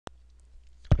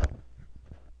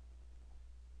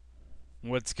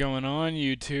What's going on,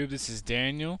 YouTube? This is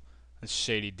Daniel.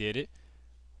 Shady did it.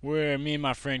 Where me and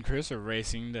my friend Chris are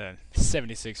racing to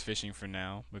 76 fishing for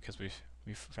now because we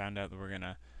found out that we're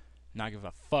gonna not give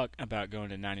a fuck about going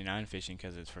to 99 fishing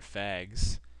because it's for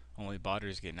fags. Only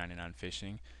botters get 99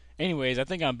 fishing. Anyways, I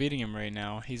think I'm beating him right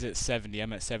now. He's at 70.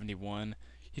 I'm at 71.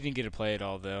 He didn't get to play it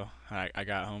all though. I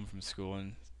got home from school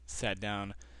and sat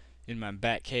down in my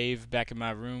bat cave back in my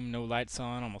room, no lights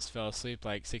on. Almost fell asleep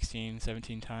like 16,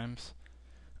 17 times.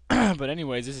 But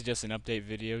anyways, this is just an update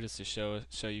video just to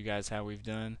show you guys how we've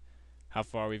done, how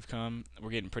far we've come. We're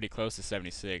getting pretty close to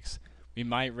 76. We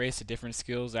might race to different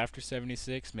skills after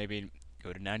 76, maybe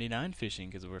go to 99 fishing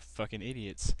because we're fucking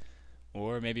idiots,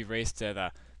 or maybe race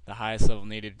to the highest level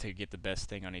needed to get the best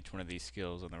thing on each one of these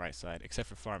skills on the right side, except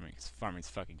for farming, 'cause farming's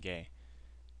fucking gay.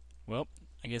 Well,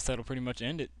 I guess that'll pretty much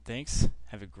end it. Thanks.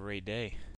 Have a great day.